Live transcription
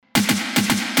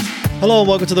Hello and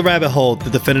welcome to The Rabbit Hole, the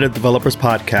Definitive Developers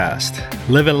Podcast,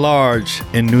 living large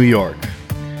in New York.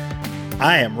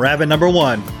 I am rabbit number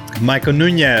 1, Michael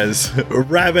Nunez.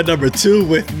 Rabbit number 2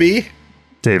 with me,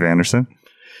 Dave Anderson.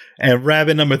 And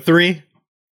rabbit number 3,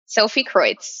 Sophie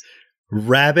Kreutz.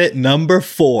 Rabbit number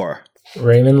 4,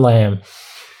 Raymond Lamb.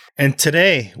 And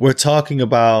today we're talking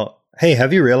about, hey,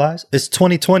 have you realized it's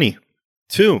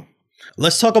 2022?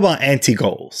 Let's talk about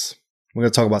anti-goals. We're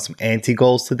going to talk about some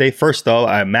anti-goals today. First, though,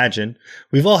 I imagine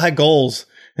we've all had goals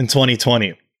in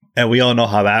 2020, and we all know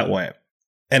how that went.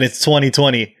 And it's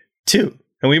 2022,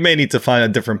 and we may need to find a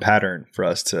different pattern for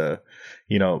us to,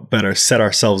 better set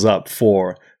ourselves up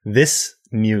for this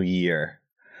new year.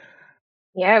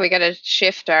 Yeah, we got to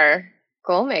shift our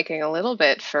goal making a little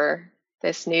bit for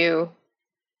this new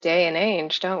day and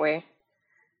age, don't we?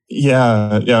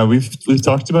 Yeah. We've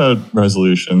talked about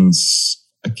resolutions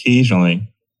occasionally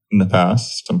in the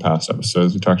past. Some past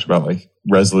episodes we talked about like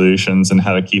resolutions and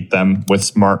how to keep them with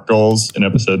SMART goals in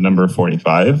episode number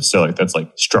 45. So like that's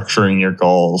like structuring your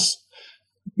goals,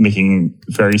 making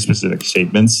very specific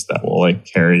statements that will like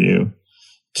carry you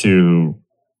to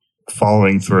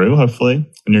following through, hopefully,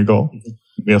 on your goal.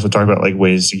 We also talk about like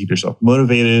ways to keep yourself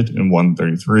motivated in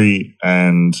 133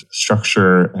 and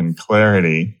structure and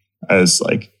clarity as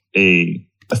like a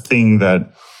thing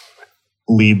that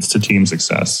leads to team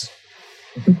success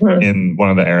in one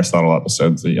of the Aristotle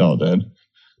episodes that y'all did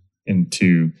in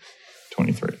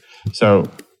 223. So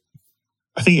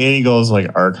I think anti-goals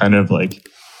like are kind of like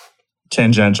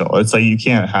tangential. It's like you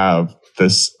can't have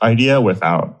this idea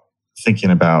without thinking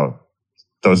about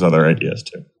those other ideas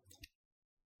too.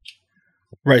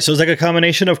 Right. So it's like a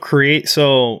combination of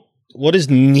So what is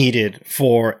needed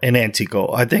for an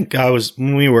anti-goal? I think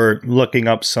when we were looking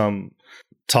up some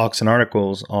talks and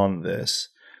articles on this,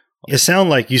 it sounded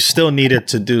like you still needed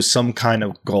to do some kind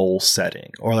of goal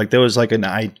setting, or like there was like an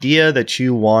idea that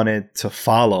you wanted to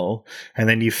follow, and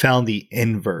then you found the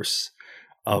inverse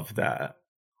of that.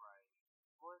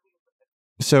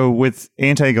 So with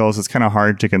anti-goals, it's kind of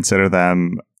hard to consider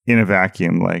them in a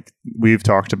vacuum. Like we've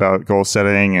talked about goal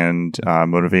setting and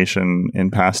motivation in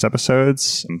past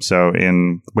episodes. So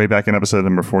way back in episode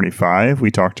number 45, we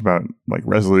talked about like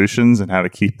resolutions and how to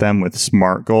keep them with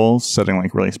SMART goals, setting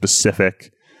like really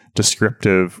specific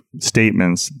descriptive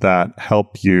statements that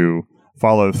help you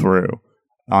follow through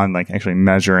on like actually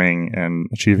measuring and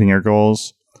achieving your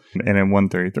goals. And in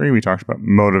 133, we talked about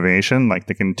motivation, like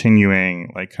the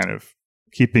continuing, like kind of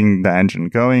keeping the engine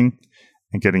going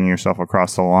and getting yourself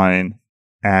across the line.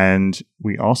 And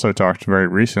we also talked very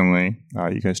recently,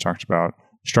 you guys talked about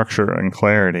structure and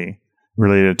clarity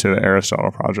related to the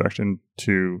Aristotle project in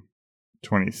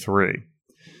 223.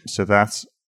 So that's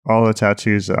all the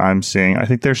tattoos that I'm seeing. I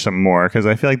think there's some more because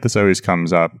I feel like this always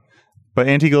comes up. But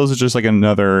anti-goals is just like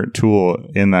another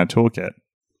tool in that toolkit.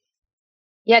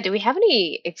 Yeah, do we have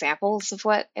any examples of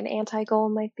what an anti-goal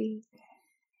might be?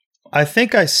 I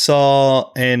think I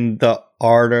saw in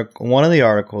one of the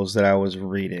articles that I was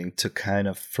reading to kind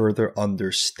of further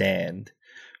understand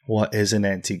what is an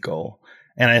anti-goal.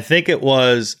 And I think it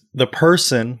was the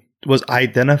person was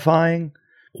identifying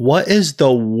what is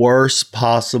the worst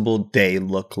possible day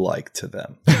look like to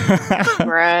them.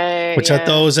 Right. Which I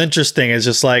thought was interesting. It's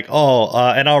just like,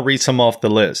 and I'll read some off the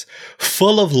list.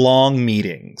 Full of long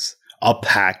meetings, a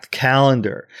packed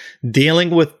calendar,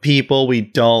 dealing with people we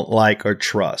don't like or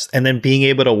trust, and then being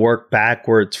able to work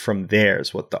backwards from there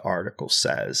is what the article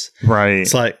says. Right.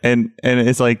 It's like, and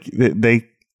it's like they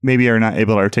maybe are not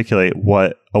able to articulate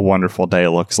what a wonderful day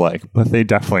looks like, but they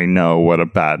definitely know what a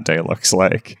bad day looks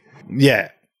like.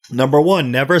 Yeah. Number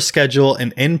 1, never schedule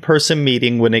an in-person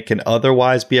meeting when it can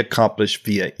otherwise be accomplished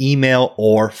via email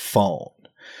or phone,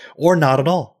 or not at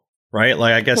all. Right.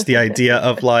 Like, I guess the idea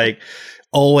of like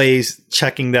always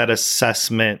checking that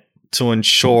assessment to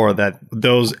ensure that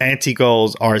those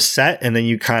anti-goals are set, and then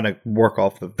you kind of work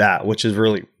off of that, which is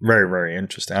really very, very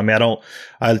interesting. I mean,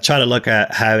 I try to look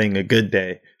at having a good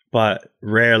day, but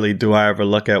rarely do I ever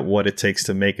look at what it takes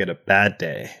to make it a bad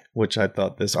day, which I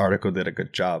thought this article did a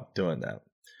good job doing that.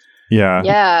 Yeah.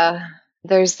 Yeah.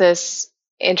 There's this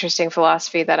interesting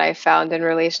philosophy that I found in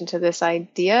relation to this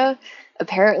idea.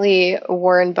 Apparently,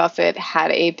 Warren Buffett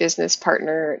had a business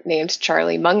partner named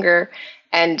Charlie Munger,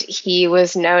 and he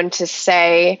was known to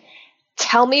say,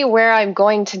 "Tell me where I'm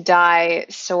going to die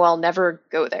so I'll never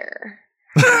go there."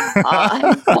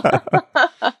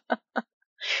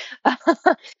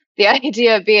 The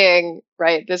idea being,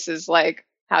 right, this is like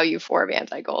how you form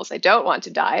anti-goals. I don't want to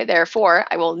die, therefore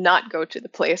I will not go to the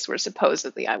place where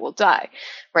supposedly I will die,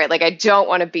 right? Like I don't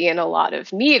want to be in a lot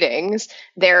of meetings,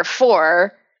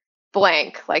 therefore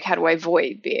blank. Like, how do I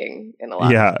avoid being in a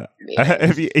lot Yeah. of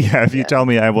meetings? If you tell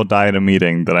me I will die in a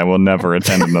meeting, then I will never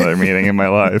attend another meeting in my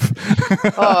life.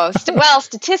 Well,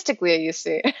 statistically, you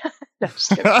see. No, just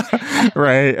kidding.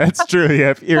 Right. That's true.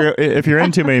 Yeah. If you're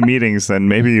in too many meetings, then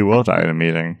maybe you will die in a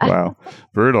meeting. Wow.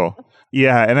 Brutal.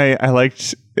 Yeah. And I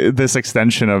liked this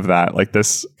extension of that, like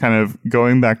this kind of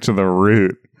going back to the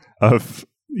root of,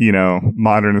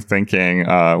 modern thinking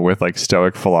with like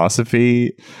Stoic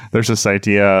philosophy. There's this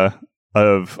idea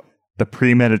of the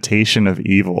premeditation of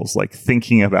evils, like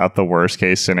thinking about the worst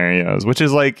case scenarios, which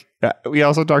is like, we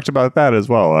also talked about that as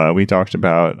well. We talked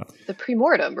about the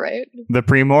premortem, right? The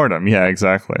premortem. Yeah,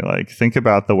 exactly. Like think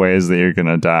about the ways that you're going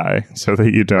to die so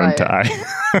that you don't die.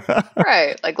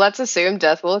 Right. Like, let's assume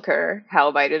death will occur.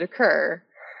 How might it occur?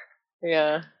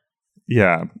 Yeah.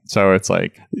 Yeah. So it's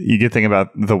like you could think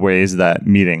about the ways that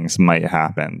meetings might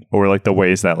happen, or like the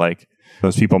ways that like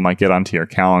those people might get onto your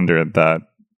calendar that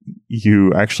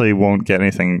you actually won't get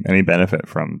any benefit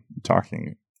from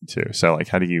talking to. So like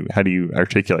how do you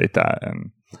articulate that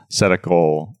and set a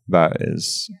goal that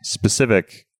is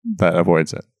specific that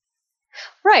avoids it?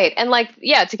 Right. And like,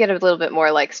 yeah, to get a little bit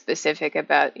more like specific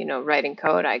about, writing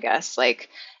code, I guess, like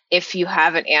if you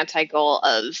have an anti-goal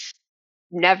of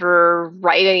never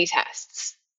write any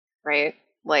tests, right?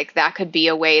 Like that could be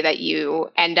a way that you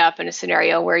end up in a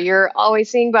scenario where you're always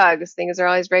seeing bugs, things are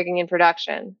always breaking in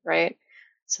production, right?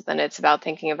 So then it's about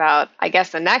thinking about, I guess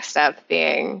the next step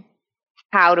being,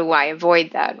 how do I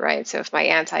avoid that, right? So if my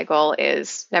anti-goal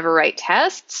is never write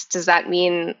tests, does that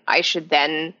mean I should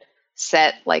then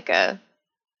set like a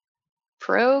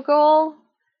pro goal?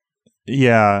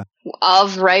 Yeah.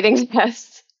 Of writing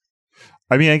tests?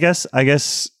 I mean, I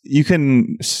guess you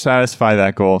can satisfy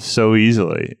that goal so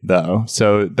easily, though.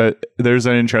 So that there's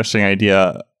an interesting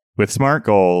idea with SMART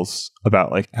goals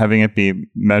about like having it be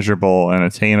measurable and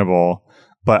attainable.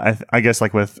 But I guess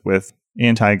like with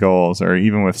anti-goals or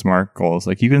even with SMART goals,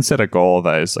 like you can set a goal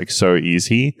that is like so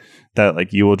easy that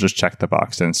like you will just check the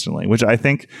box instantly. Which I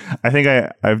think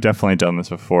I've definitely done this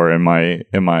before in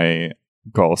my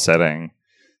goal setting,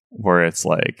 where it's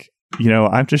like,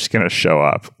 I'm just going to show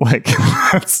up. Like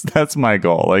that's my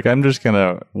goal. Like I'm just going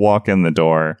to walk in the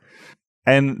door.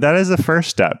 And that is the first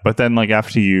step. But then like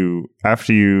after you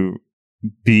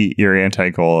beat your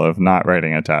anti-goal of not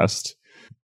writing a test,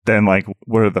 then like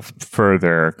what are the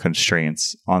further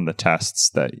constraints on the tests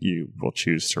that you will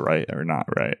choose to write or not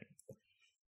write?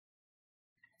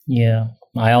 Yeah.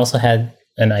 I also had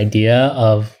an idea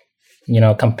of,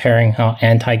 comparing how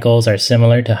anti-goals are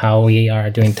similar to how we are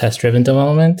doing test-driven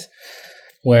development,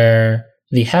 where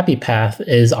the happy path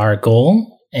is our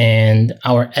goal and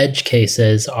our edge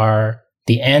cases are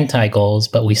the anti-goals,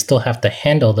 but we still have to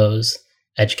handle those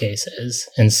edge cases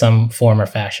in some form or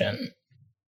fashion.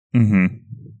 Mm-hmm.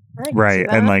 Right.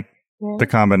 And like the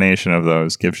combination of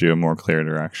those gives you a more clear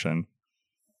direction.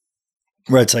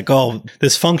 Right. It's like, oh,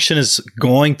 this function is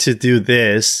going to do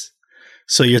this.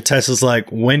 So your test is like,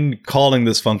 when calling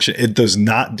this function, it does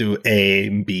not do A,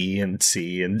 B, and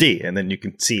C, and D. And then you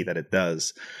can see that it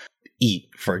does E,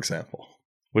 for example,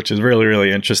 which is really,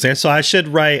 really interesting. So I should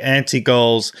write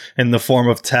anti-goals in the form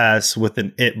of tests with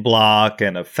an it block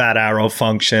and a fat arrow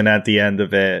function at the end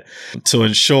of it to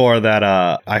ensure that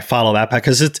I follow that path.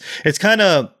 Because it's kind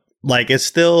of like, it's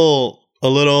still a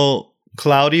little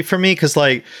cloudy for me. Because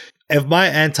like, if my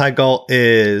anti-goal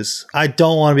is, I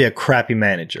don't want to be a crappy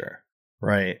manager.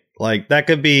 Right. Like that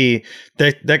could be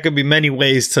many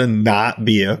ways to not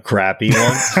be a crappy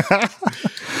one.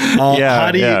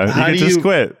 How do you just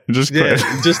quit? Just quit.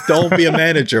 Just don't be a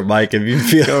manager, Mike. If you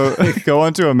feel go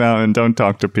onto a mountain, don't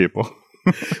talk to people.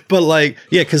 But like,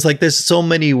 yeah, because like there's so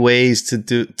many ways to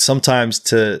do sometimes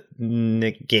to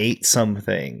negate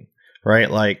something,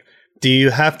 right? Like, do you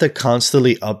have to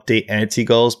constantly update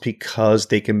anti-goals because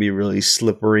they can be really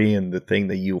slippery in the thing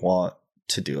that you want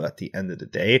to do at the end of the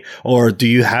day? Or do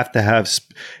you have to have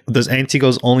does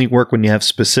anti-goals only work when you have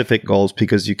specific goals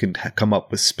because you can come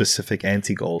up with specific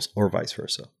anti-goals, or vice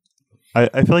versa? I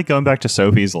feel like going back to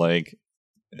Sophie's, like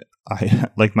I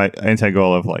like my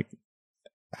anti-goal of like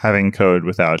having code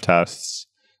without tests,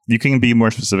 you can be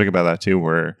more specific about that too,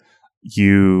 where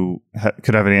you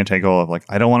could have an anti-goal of like,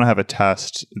 I don't want to have a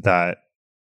test that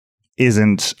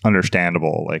isn't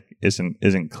understandable, like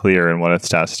isn't clear in what it's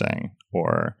testing,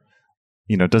 or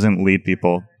doesn't lead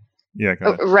people. Yeah.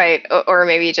 Right. Or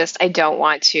maybe just, I don't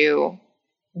want to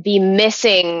be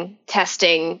missing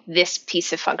testing this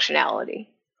piece of functionality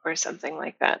or something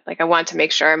like that. Like I want to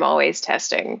make sure I'm always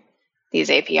testing these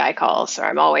API calls, or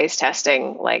I'm always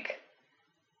testing like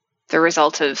the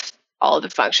result of all of the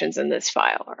functions in this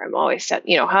file, or I'm always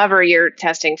however your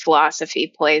testing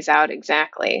philosophy plays out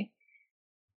exactly.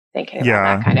 thinking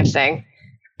about that kind of thing.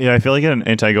 Yeah, I feel like an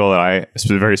anti-goal that I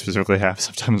very specifically have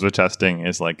sometimes with testing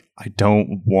is like, I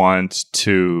don't want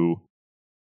to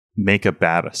make a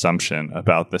bad assumption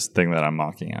about this thing that I'm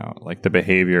mocking out, like the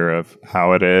behavior of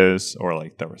how it is, or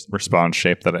like the response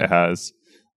shape that it has.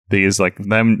 Because like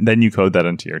then you code that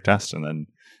into your test, and then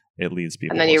it leads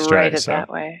people and then you astray. write it that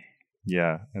way.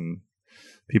 Yeah, and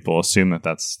people assume that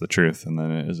that's the truth, and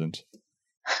then it isn't.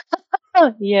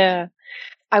 Yeah.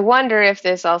 I wonder if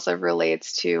this also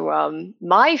relates to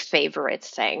my favorite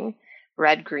thing,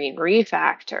 red-green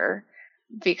refactor,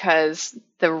 because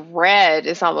the red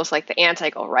is almost like the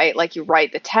anti-goal, right? Like you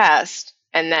write the test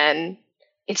and then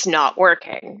it's not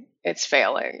working, it's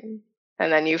failing,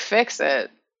 and then you fix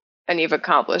it and you've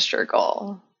accomplished your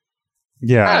goal.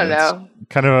 Yeah, I don't know.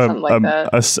 Kind of like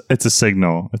that. It's a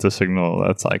signal. It's a signal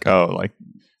that's like, oh, like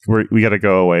we got to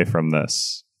go away from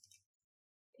this.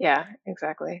 Yeah,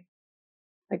 exactly.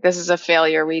 Like this is a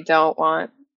failure we don't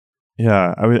want.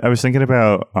 Yeah, I was thinking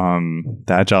about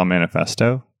the Agile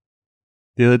Manifesto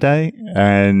the other day,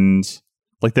 and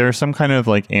like there are some kind of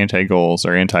like anti-goals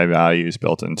or anti-values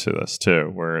built into this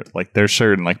too, where like there's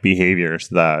certain like behaviors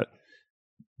that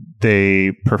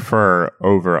they prefer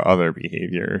over other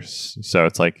behaviors. So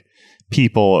it's like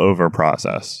people over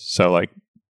process. So like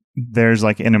there's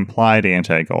like an implied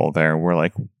anti-goal there where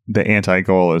like the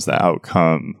anti-goal is the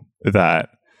outcome, that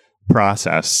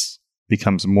process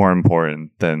becomes more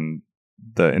important than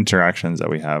the interactions that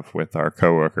we have with our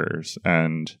coworkers,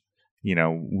 and you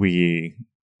know, we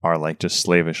are like just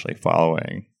slavishly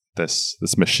following this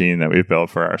machine that we've built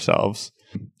for ourselves.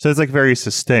 So it's like very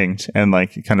succinct and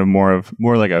like kind of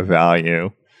more like a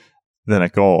value than a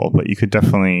goal. But you could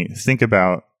definitely think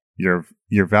about your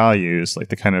values, like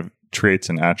the kind of traits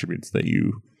and attributes that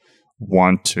you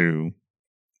want to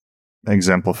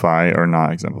exemplify or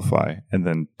not exemplify, and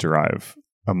then derive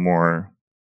a more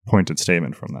pointed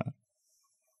statement from that.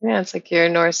 Yeah, it's like your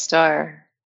North Star.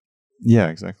 Yeah,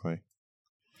 exactly.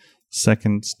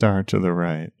 Second star to the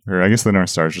right. Or I guess the North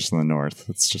Star is just in the north.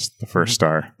 It's just the first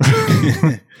star.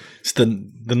 It's the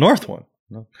north one.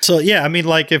 So yeah, I mean,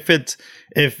 like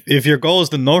if your goal is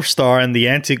the North Star and the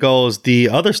anti-goal is the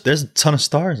other, there's a ton of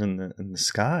stars in the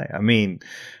sky. I mean,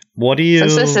 what do you?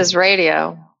 Since this is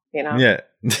radio, you know. Yeah.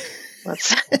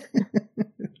 Let's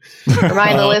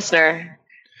remind the listener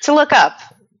to look up.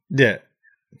 Yeah.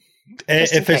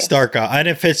 If it's dark out, and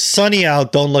if it's sunny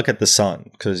out, don't look at the sun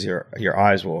because your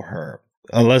eyes will hurt.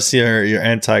 Unless your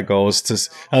anti-goal is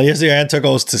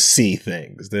to see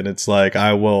things, then it's like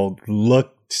I will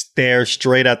stare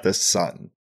straight at the sun.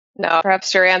 No,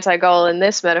 perhaps your anti-goal in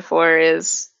this metaphor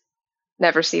is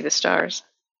never see the stars.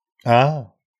 Ah,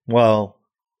 well,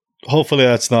 hopefully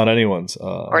that's not anyone's.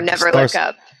 Or never look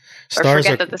up. Or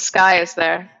forget that the sky is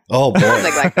there. Oh boy!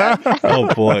 Something like that. Oh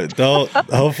boy!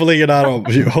 Hopefully you're not on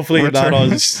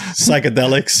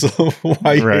psychedelics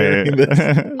while you're hearing this.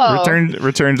 Oh.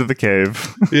 Return to the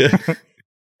cave. Yeah.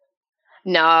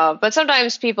 No, but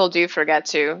sometimes people do forget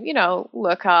to,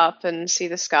 look up and see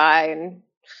the sky, and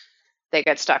they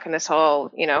get stuck in this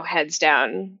whole, heads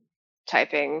down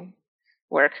typing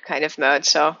work kind of mode.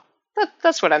 So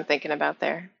that's what I'm thinking about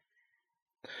there.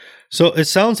 So it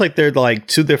sounds like there are like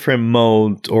two different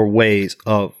modes or ways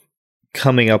of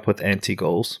coming up with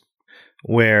anti-goals,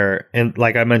 where, and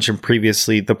like I mentioned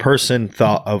previously, the person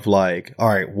thought of like, all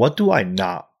right, what do I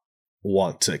not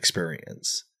want to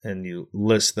experience? And you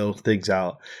list those things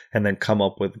out and then come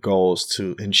up with goals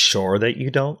to ensure that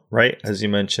you don't, right? As you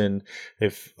mentioned,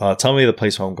 if tell me the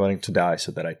place where I'm going to die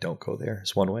so that I don't go there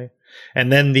is one way.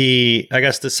 And then I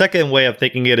guess the second way of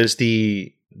thinking it is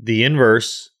the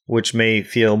inverse, which may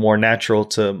feel more natural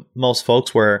to most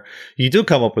folks, where you do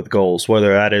come up with goals,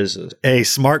 whether that is a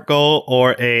SMART goal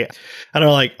or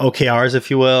like OKRs, if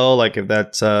you will, like if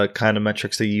that's kind of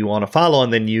metrics that you want to follow,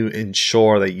 and then you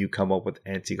ensure that you come up with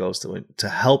anti-goals to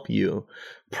help you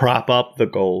prop up the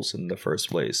goals in the first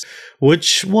place.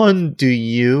 Which one do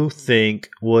you think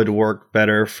would work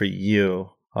better for you?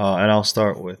 And I'll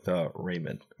start with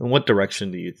Raymond. In what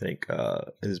direction do you think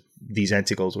these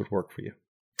anti-goals would work for you?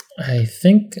 I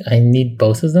think I need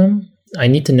both of them. I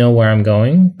need to know where I'm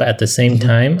going, but at the same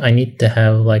time, I need to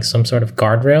have like some sort of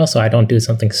guardrail so I don't do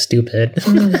something stupid.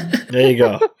 There you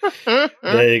go.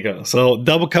 There you go. So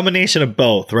double combination of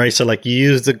both, right? So like you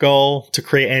use the goal to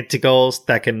create anti-goals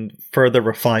that can further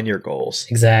refine your goals.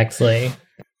 Exactly.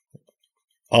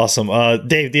 Awesome.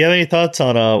 Dave, do you have any thoughts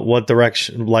on what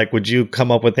direction, like would you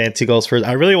come up with anti-goals first?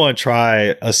 I really want to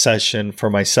try a session for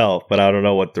myself, but I don't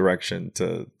know what direction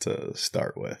to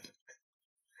start with.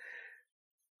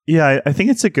 Yeah, I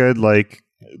think it's a good like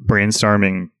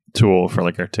brainstorming tool for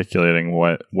like articulating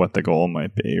what the goal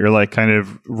might be, or like kind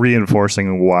of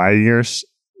reinforcing why you're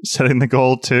setting the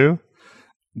goal too.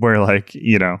 Where like,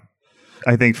 you know,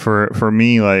 I think for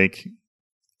me, like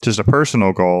just a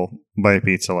personal goal might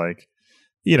be to like,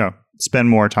 you know, spend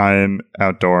more time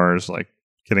outdoors, like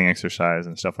getting exercise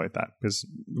and stuff like that. Because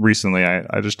recently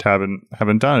I just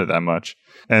haven't done it that much.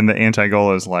 And the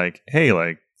anti-goal is like, hey,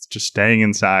 like just staying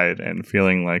inside and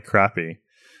feeling like crappy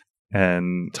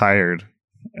and tired.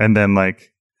 And then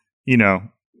like, you know,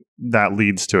 that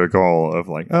leads to a goal of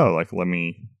like, oh, like let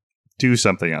me do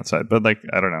something outside. But like,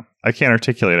 I don't know. I can't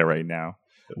articulate it right now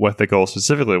what the goal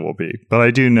specifically will be. But I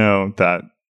do know that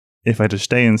if I just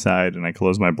stay inside and I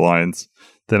close my blinds,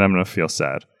 then I'm going to feel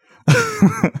sad.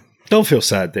 Don't feel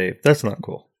sad, Dave. That's not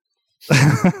cool.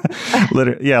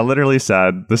 Literally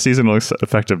sad. The seasonal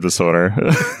affective disorder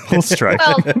will strike.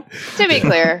 Well, to be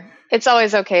clear, it's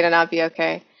always okay to not be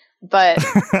okay. But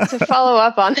to follow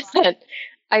up on that,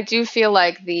 I do feel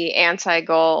like the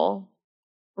anti-goal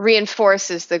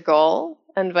reinforces the goal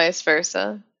and vice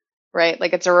versa, right?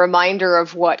 Like it's a reminder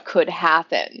of what could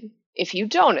happen if you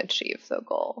don't achieve the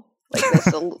goal. Like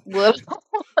this little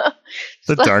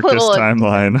the darkest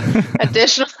timeline.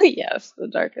 Additionally, yes, the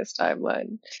darkest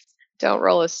timeline. Don't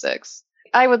roll a 6.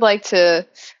 I would like to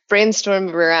brainstorm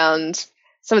around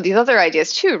some of these other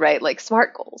ideas too, right? Like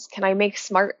smart goals. Can I make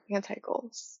smart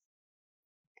anti-goals?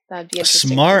 That'd be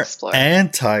interesting. Smart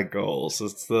anti-goals.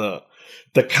 It's the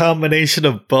combination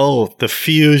of both, the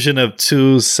fusion of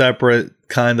two separate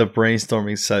kind of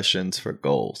brainstorming sessions for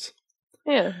goals.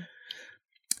 Yeah.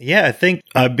 Yeah, I think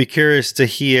I'd be curious to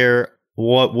hear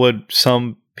what would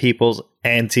some people's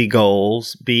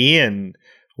anti-goals be and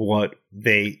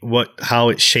how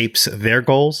it shapes their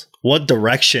goals. What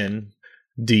direction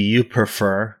do you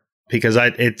prefer? Because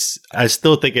I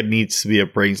still think it needs to be a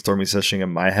brainstorming session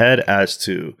in my head as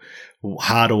to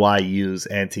how do I use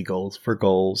anti-goals for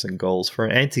goals and goals for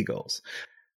anti-goals.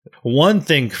 One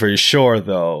thing for sure,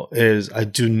 though, is I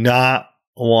do not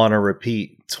want to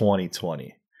repeat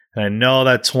 2020. And I know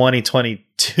that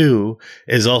 2022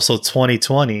 is also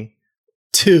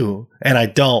 2022, and I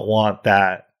don't want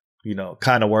that, you know,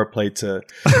 kind of wordplay to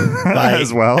bite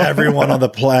as well. Everyone on the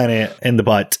planet in the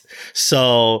butt.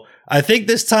 So I think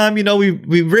this time, you know,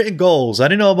 we've written goals. I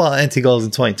didn't know about anti-goals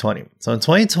in 2020. So in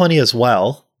 2020 as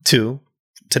well, too,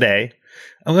 today,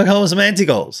 I'm going to come up with some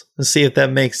anti-goals and see if that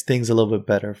makes things a little bit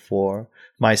better for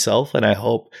myself. And I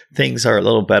hope things are a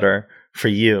little better for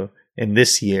you in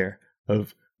this year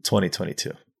of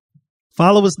 2022.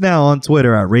 Follow us now on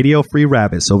Twitter at Radio Free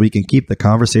Rabbit so we can keep the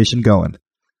conversation going.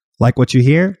 Like what you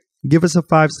hear? Give us a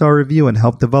 5-star review and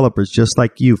help developers just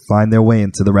like you find their way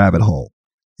into the rabbit hole.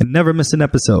 And never miss an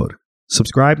episode.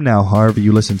 Subscribe now however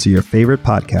you listen to your favorite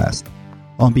podcast.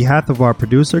 On behalf of our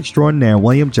producer extraordinaire,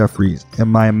 William Jeffries, and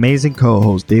my amazing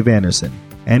co-host, Dave Anderson,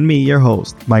 and me, your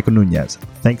host, Michael Nunez,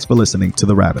 thanks for listening to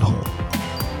The Rabbit Hole.